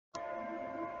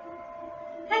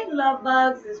Hey love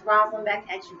bugs, it's Roslynn back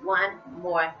at you one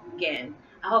more again.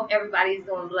 I hope everybody's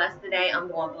doing blessed today. I'm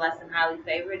doing blessed and highly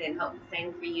favored and hope the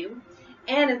same for you.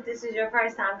 And if this is your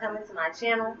first time coming to my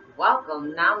channel,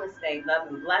 welcome. Namaste. Love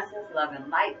and blessings, love and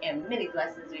light, and many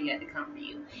blessings are yet to come for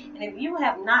you. And if you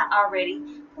have not already,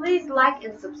 please like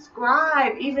and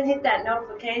subscribe. Even hit that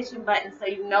notification button so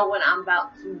you know when I'm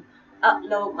about to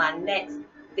upload my next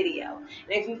video. And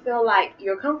if you feel like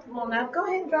you're comfortable enough, go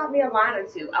ahead and drop me a line or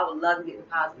two. I would love to get the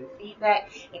positive feedback,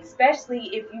 especially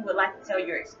if you would like to tell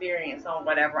your experience on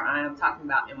whatever I am talking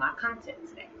about in my content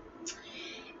today.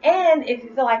 And if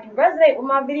you feel like you resonate with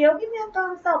my video, give me a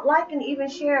thumbs up, like, and even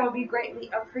share. It will be greatly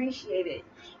appreciated.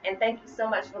 And thank you so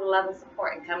much for the love and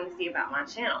support and coming to see about my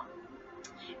channel.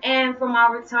 And for my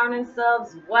returning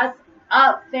subs, what's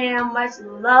up, fam? Much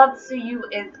love to you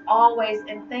as always,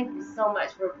 and thank you so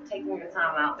much for taking your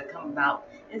time out to come about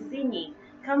and see me.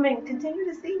 Come and continue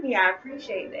to see me. I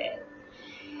appreciate that.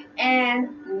 And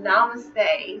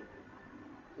namaste.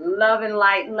 Love and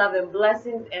light, love and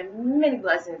blessings, and many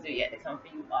blessings are yet to come for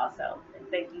you also. And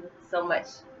thank you so much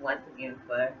once again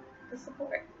for the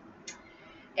support.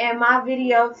 And my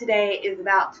video today is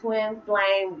about Twin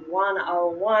Flame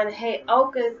 101.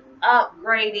 Heyoka's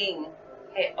upgrading.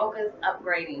 Heyoka's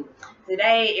upgrading.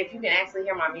 Today, if you can actually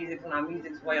hear my music, because my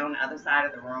music's way on the other side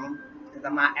of the room, because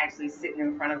I'm not actually sitting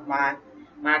in front of my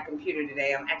computer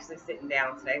today. I'm actually sitting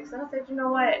down today. So I said, you know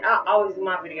what? I always do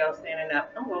my videos standing up.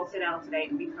 I'm going to sit down today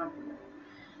and be comfortable.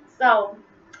 So,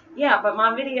 yeah, but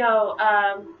my video,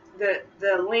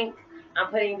 the link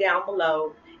I'm putting down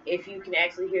below, if you can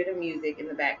actually hear the music in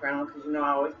the background, because you know I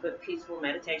always put peaceful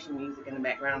meditation music in the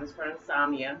background. It's for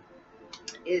insomnia.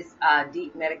 It's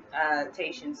deep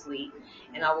meditation sleep,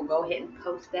 and I will go ahead and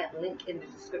post that link in the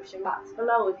description box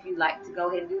below if you'd like to go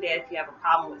ahead and do that if you have a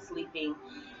problem with sleeping.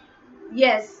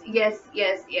 Yes.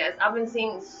 I've been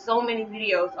seeing so many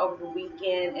videos over the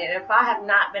weekend, and if I have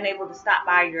not been able to stop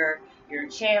by your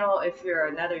channel, if you're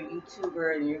another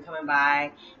YouTuber and you're coming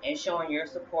by and showing your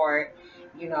support,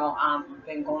 you know, I've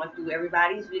been going through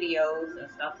everybody's videos and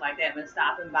stuff like that, been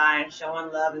stopping by and showing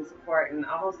love and support in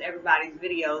almost everybody's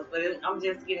videos, but I'm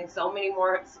just getting so many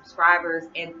more subscribers,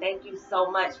 and thank you so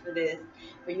much for this,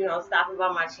 for, you know, stopping by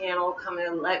my channel, coming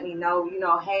and let me know, you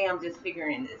know, hey, I'm just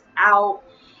figuring this out.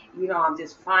 You know, I'm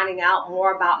just finding out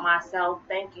more about myself.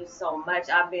 Thank you so much.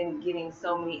 I've been getting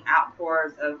so many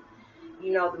outpours of,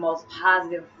 you know, the most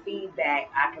positive feedback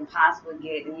I can possibly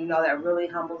get. And, you know, that really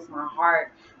humbles my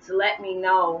heart to let me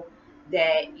know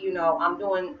that, you know, I'm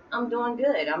doing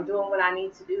good. I'm doing what I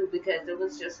need to do, because it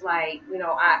was just like, you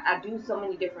know, I do so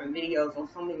many different videos on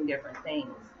so many different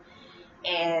things.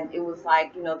 And it was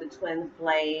like, you know, the twin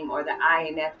flame or the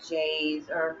INFJs,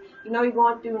 or, you know, you're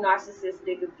going through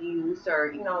narcissistic abuse,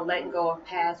 or, you know, letting go of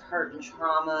past hurt and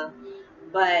trauma.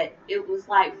 But it was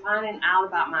like finding out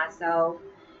about myself,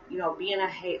 you know, being a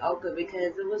Heyoka,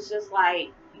 because it was just like,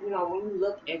 you know, when you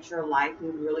look at your life,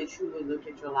 when you really truly look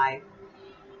at your life,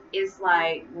 it's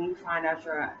like when you find out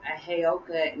you're a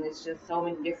Heyoka, and it's just so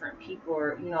many different people,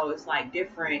 or, you know, it's like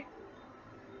different.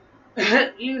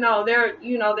 You know,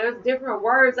 there's different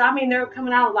words. I mean, they're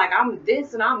coming out like I'm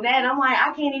this and I'm that. I'm like,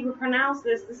 I can't even pronounce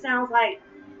this. This sounds like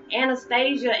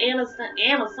Anastasia, Anna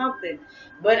something,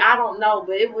 but I don't know.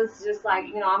 But it was just like,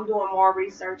 you know, I'm doing more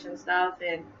research and stuff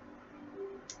and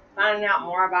finding out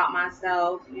more about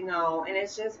myself, you know, and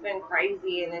it's just been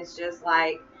crazy. And it's just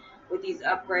like with these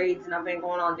upgrades, and I've been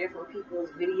going on different people's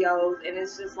videos, and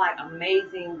it's just like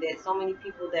amazing that so many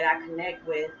people that I connect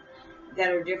with that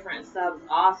are different subs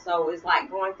also is like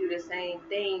going through the same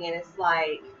thing. And it's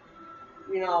like,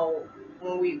 you know,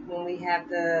 when we have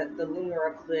the lunar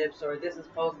eclipse, or this is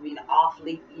supposed to be the off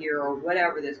leap year, or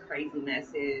whatever this craziness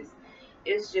is,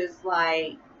 it's just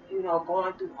like, you know,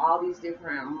 going through all these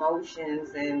different emotions.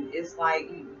 And it's like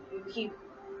you keep,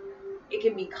 it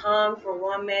can be calm for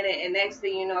 1 minute, and next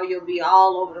thing you know, you'll be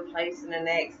all over the place in the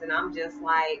next. And I'm just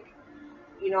like,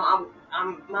 you know,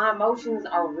 my emotions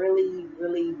are really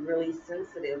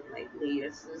sensitive lately.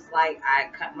 It's just like I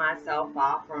cut myself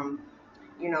off from,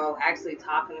 you know, actually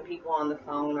talking to people on the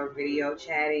phone or video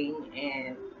chatting.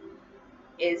 And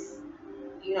it's,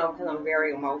 you know, because I'm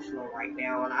very emotional right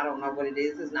now, and I don't know what it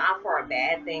is. It's not for a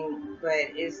bad thing, but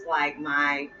it's like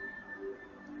my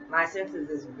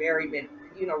senses is very been,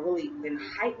 you know, really been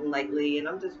heightened lately. And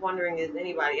I'm just wondering, is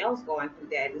anybody else going through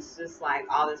that? It's just like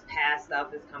all this past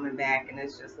stuff is coming back, and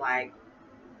it's just like,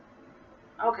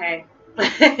 okay,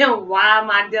 why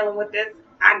am I dealing with this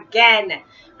again?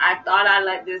 I thought I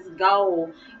let this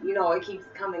go. You know, it keeps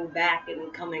coming back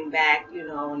and coming back, you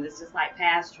know, and it's just like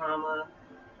past trauma,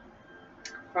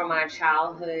 from my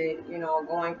childhood,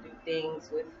 going through things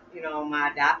with,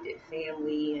 my adopted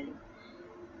family, and,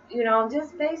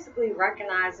 just basically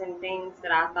recognizing things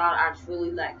that I thought I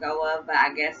truly let go of, but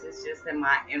I guess it's just in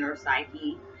my inner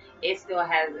psyche. It still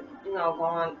hasn't,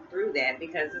 gone through that,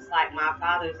 because it's like my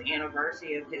father's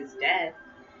anniversary of his death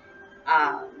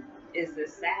um, is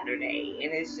this Saturday,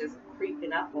 and it's just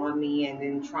creeping up on me, and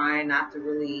then trying not to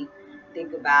really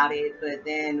think about it. But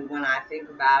then when I think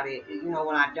about it,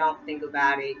 when I don't think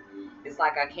about it, it's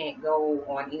like I can't go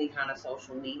on any kind of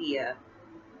social media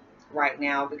right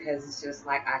now, because it's just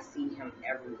like I see him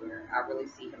everywhere. I really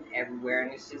see him everywhere,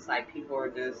 and it's just like people are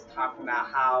just talking about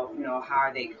how, how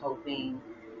are they coping,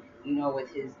 with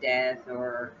his death,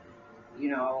 or you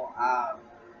know, um,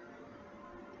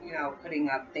 putting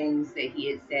up things that he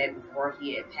had said before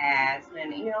he had passed.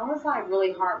 And, it's like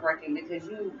really heartbreaking, because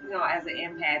as an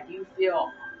empath, you feel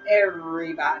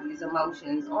everybody's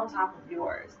emotions on top of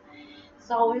yours.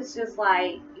 So it's just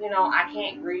like, I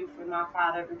can't grieve for my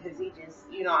father, because he just,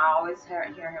 I always hear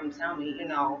him tell me,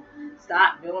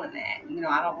 stop doing that.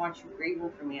 I don't want you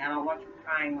grieving for me. I don't want you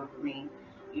crying over me.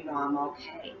 I'm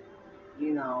okay,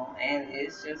 and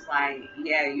it's just like,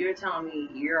 yeah, you're telling me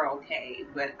you're okay,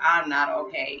 but I'm not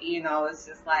okay. It's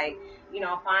just like,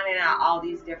 finding out all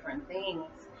these different things,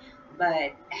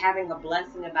 but having a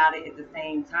blessing about it at the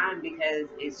same time, because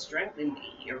it strengthened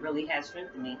me. It really has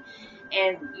strengthened me.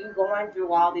 And you going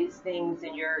through all these things,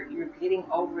 and you're getting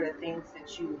over the things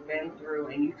that you've been through,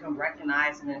 and you can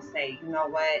recognize them and say, you know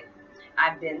what,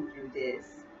 I've been through this,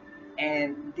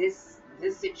 and this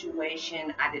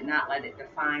situation, I did not let it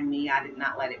define me. I did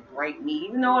not let it break me,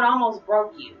 even though it almost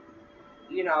broke you.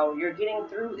 You're getting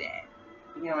through that.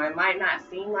 It might not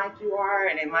seem like you are,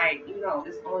 and it might,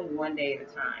 it's only one day at a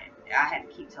time. I had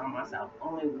to keep telling myself,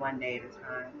 only one day at a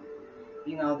time.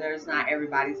 There's not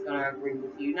everybody's gonna agree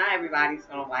with you. Not everybody's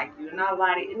gonna like you. Not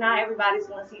everybody's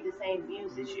gonna see the same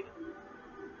views as you.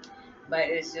 But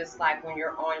it's just like when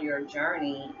you're on your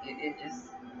journey, it's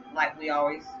like we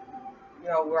always,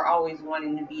 we're always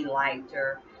wanting to be liked,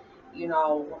 or, you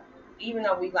know, even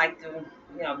though we like to,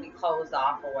 be closed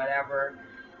off or whatever,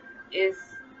 it's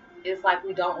it's like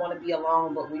we don't want to be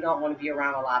alone, but we don't want to be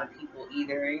around a lot of people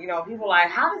either. And, people are like,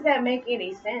 how does that make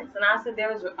any sense? And I said,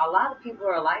 there's a lot of people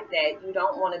are like that. You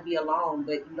don't want to be alone,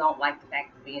 but you don't like the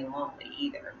fact of being lonely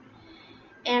either.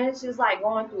 And it's just like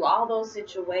going through all those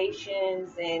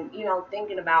situations, and,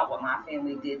 thinking about what my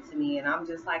family did to me. And I'm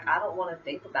just like, I don't want to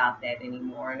think about that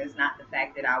anymore. And it's not the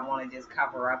fact that I want to just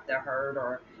cover up the hurt,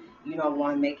 or,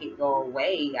 want to make it go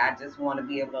away. I just want to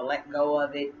be able to let go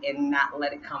of it and not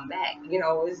let it come back.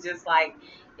 It's just like,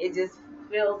 it just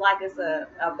feels like it's a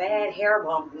bad hair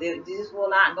bump. It just will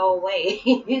not go away.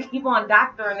 You keep on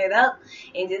doctoring it up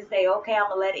and just say, okay, I'm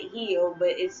going to let it heal. But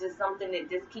it's just something that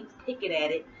just keeps picking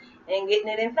at it and getting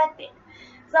it infected.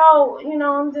 So,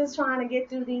 I'm just trying to get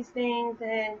through these things,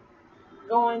 and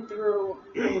going through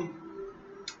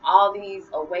all these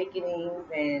awakenings,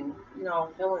 and,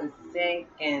 feeling sick,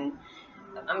 and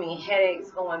I mean,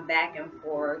 headaches going back and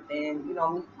forth, and, me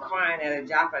crying at a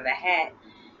drop of the hat.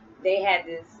 They had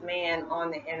this man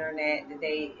on the internet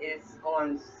today. It's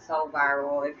going so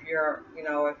viral. If you're,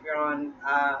 if you're on,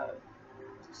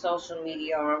 social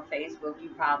media or on Facebook,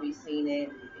 you've probably seen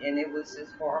it, and it was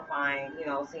just horrifying,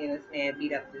 seeing this man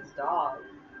beat up this dog,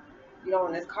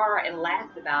 in his car, and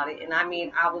laughed about it. And I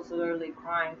mean, I was literally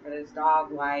crying for this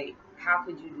dog, like, how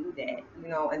could you do that?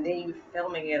 And then you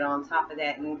filming it on top of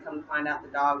that, and then come to find out the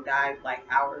dog died like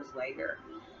hours later.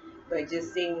 But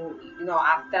just seeing,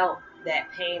 I felt that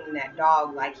pain in that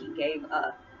dog, like he gave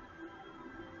up.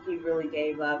 He really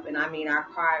gave up. And I mean, I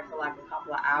cried for like a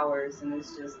couple of hours, and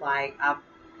it's just like,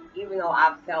 even though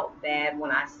I've felt bad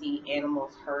when I see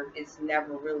animals hurt, it's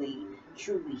never really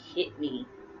truly hit me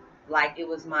like it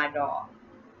was my dog.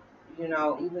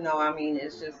 Even though, I mean,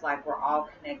 it's just like we're all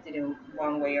connected in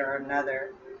one way or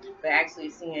another. But actually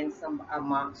seeing a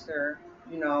monster,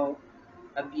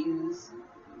 abuse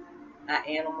an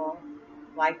animal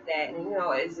like that, and,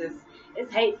 it's just,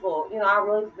 it's hateful. I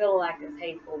really feel like it's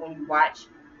hateful when you watch,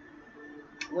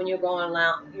 when you're going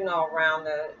around, around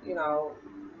the,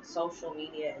 social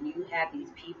media, and you have these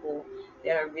people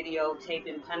that are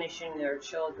videotaping punishing their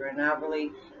children. I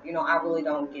really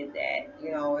don't get that.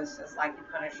 It's just like you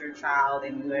punish your child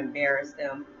and you embarrass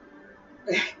them.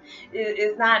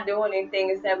 It's not doing anything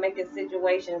except making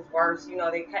situations worse.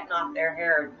 They're cutting off their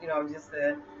hair, just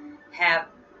to have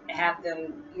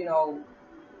them,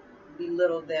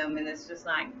 belittle them, and it's just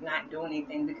not doing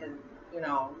anything, because,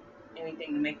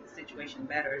 anything to make the situation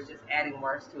better. It's just adding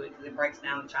worse to it because it breaks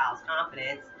down the child's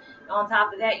confidence. And on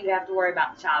top of that, you have to worry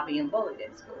about the child being bullied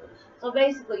at school. So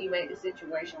basically, you make the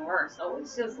situation worse. So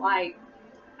it's just like,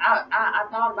 I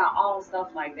thought about all the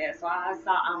stuff like that. So I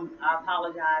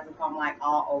apologize if I'm like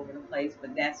all over the place,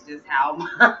 but that's just how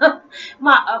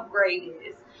my upgrade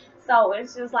is. So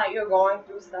it's just like you're going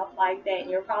through stuff like that, and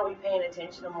you're probably paying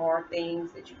attention to more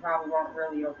things that you probably weren't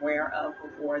really aware of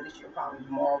before that you're probably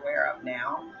more aware of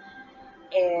now.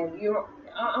 And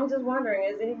I'm just wondering,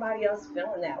 is anybody else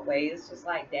feeling that way? It's just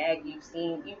like, Dad,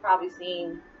 you've probably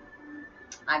seen,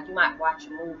 like you might watch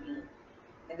a movie,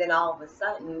 and then all of a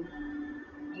sudden,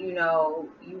 you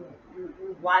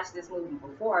watched this movie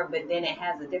before, but then it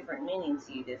has a different meaning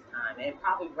to you this time, and it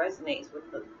probably resonates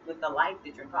with the life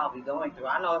that you're probably going through.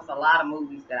 I know it's a lot of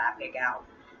movies that I pick out,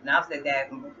 and I've said that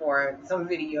before. Some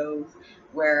videos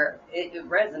where it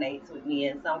resonates with me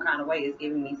in some kind of way. It's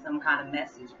giving me some kind of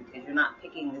message because you're not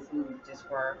picking this movie just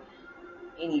for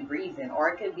any reason, or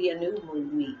it could be a new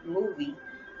movie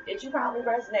that you probably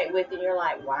resonate with, and you're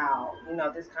like, wow,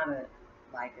 this kind of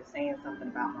like is saying something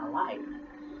about my life.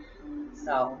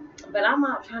 So, but I'm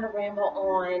not trying to ramble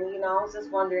on. I was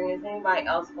just wondering, is anybody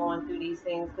else going through these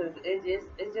things? Because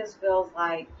it just feels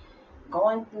like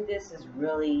going through this is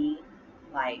really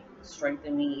like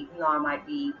strengthening me. Even though I might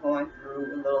be going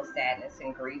through a little sadness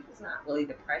and grief. It's not really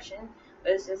depression,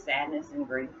 but it's just sadness and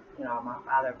grief. My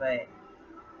father. But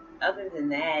other than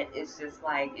that, it's just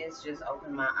like it's just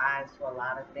opened my eyes to a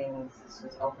lot of things. It's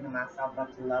just opening myself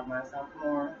up to love myself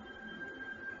more.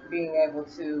 Being able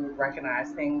to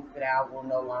recognize things that I will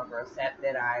no longer accept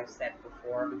that I've said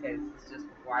before, because it's just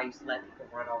before I used to let people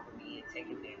run over me and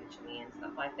take advantage of me and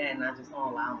stuff like that, and I just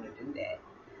don't allow them to do that.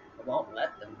 I won't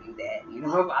let them do that.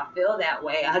 If I feel that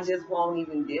way, I just won't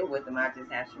even deal with them. I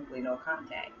just have strictly no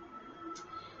contact.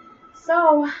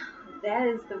 So that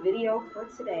is the video for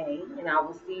today, and I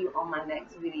will see you on my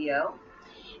next video.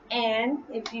 And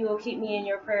if you will keep me in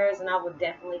your prayers, and I will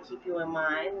definitely keep you in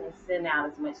mind, and send out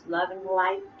as much love and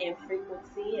light and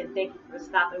frequency. And thank you for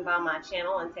stopping by my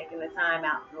channel and taking the time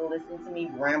out to listen to me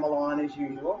ramble on as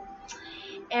usual.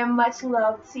 And much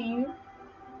love to you.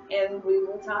 And we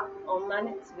will talk on my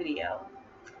next video.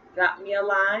 Drop me a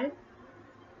line,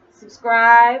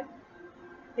 subscribe,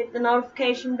 hit the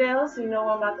notification bell so you know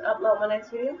when I'm about to upload my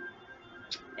next video.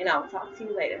 And I will talk to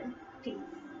you later. Peace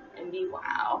and be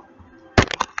wild.